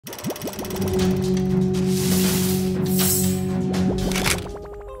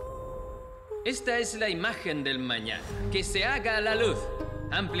Esta es la imagen del mañana. Que se haga a la luz.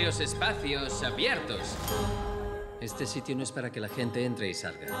 Amplios espacios abiertos. Este sitio no es para que la gente entre y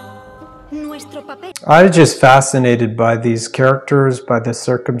salga. Nuestro papel. I was just fascinated by these characters, by the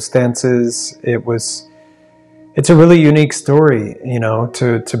circumstances. It's a really unique story, you know,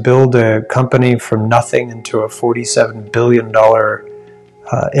 to build a company from nothing into a $47 billion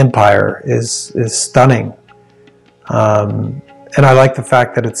empire is stunning. And I like the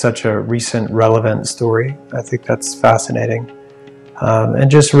fact that it's such a recent, relevant story. I think that's fascinating. And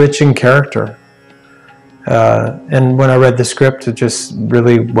just rich in character. And when I read the script, it's just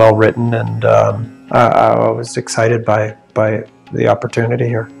really well written, and I was excited by the opportunity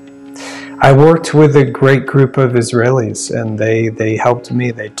here. I worked with a great group of Israelis, and they helped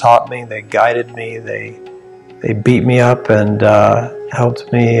me, they taught me, they guided me, they beat me up and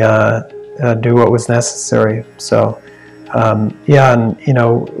helped me do what was necessary. So yeah, and you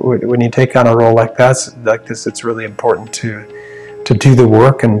know, when you take on a role like this, it's really important to do the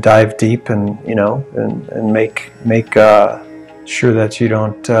work and dive deep, and you know, and make sure that you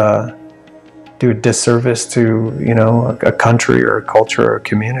don't do a disservice to, you know, a country or a culture or a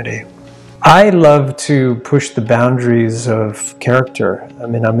community. I love to push the boundaries of character. I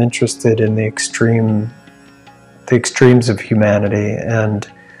mean, I'm interested in the extremes of humanity, and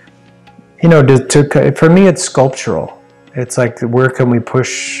you know, for me, it's sculptural. It's like, where can we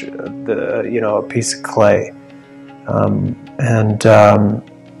push a piece of clay?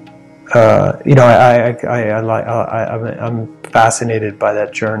 You know, I'm fascinated by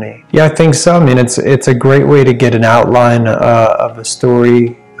that journey. Yeah, I think so. I mean, it's a great way to get an outline of a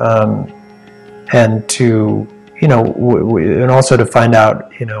story, and to, you know, and also to find out,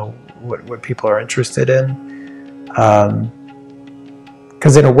 you know, what people are interested in.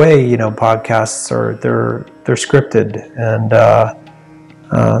 Because in a way, you know, podcasts they're scripted, and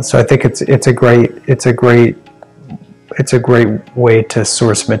so I think it's a great way to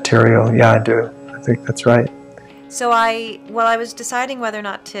source material. Yeah, I do. I think that's right. So while I was deciding whether or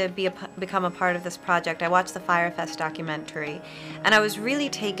not to become a part of this project, I watched the Firefest documentary, and I was really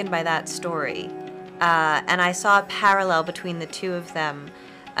taken by that story. And I saw a parallel between the two of them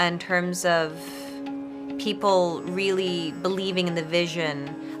in terms of people really believing in the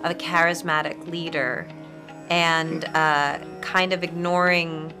vision of a charismatic leader, and kind of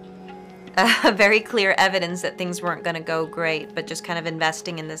ignoring very clear evidence that things weren't going to go great, but just kind of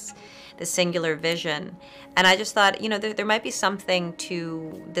investing in this singular vision. And I just thought, you know, there might be something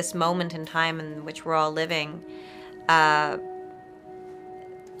to this moment in time in which we're all living.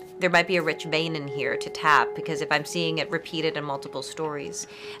 There might be a rich vein in here to tap, because if I'm seeing it repeated in multiple stories.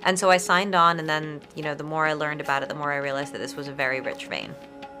 And so I signed on, and then, you know, the more I learned about it, the more I realized that this was a very rich vein.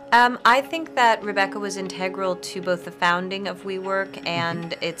 I think that Rebecca was integral to both the founding of WeWork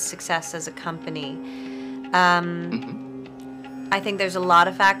and its success as a company. I think there's a lot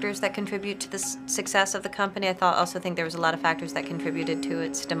of factors that contribute to the success of the company. I also think there was a lot of factors that contributed to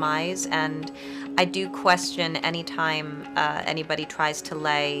its demise, and I do question any time anybody tries to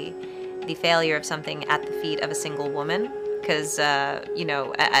lay the failure of something at the feet of a single woman, because, you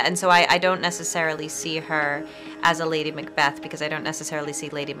know, and so I don't necessarily see her as a Lady Macbeth, because I don't necessarily see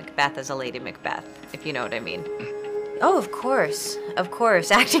Lady Macbeth as a Lady Macbeth, if you know what I mean. Oh, of course.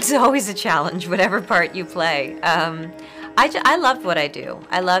 Acting's always a challenge, whatever part you play. I love what I do.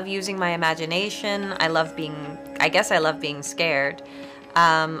 I love using my imagination. I love being scared.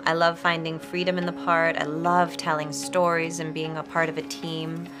 I love finding freedom in the part. I love telling stories and being a part of a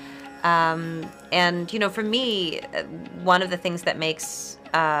team. And, you know, for me, one of the things that makes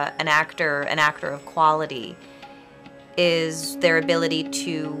an actor of quality is their ability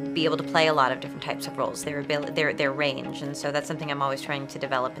to be able to play a lot of different types of roles, their range. And so that's something I'm always trying to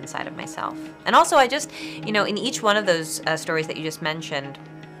develop inside of myself. And also, I just, you know, in each one of those stories that you just mentioned,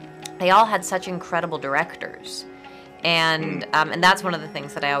 they all had such incredible directors. And that's one of the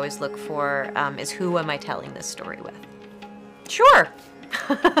things that I always look for, is who am I telling this story with? Sure.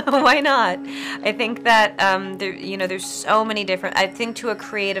 Why not? I think that, there's so many different, I think to a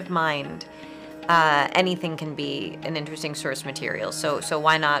creative mind, anything can be an interesting source material. So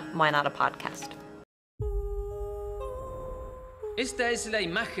why not a podcast? Esta es la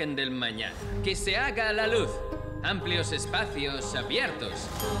imagen del mañana. Que se haga a la luz. Amplios espacios abiertos.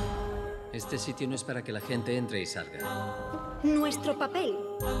 Este sitio no es para que la gente entre y salga. Nuestro papel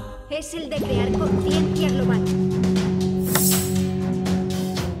es el de crear conciencia global.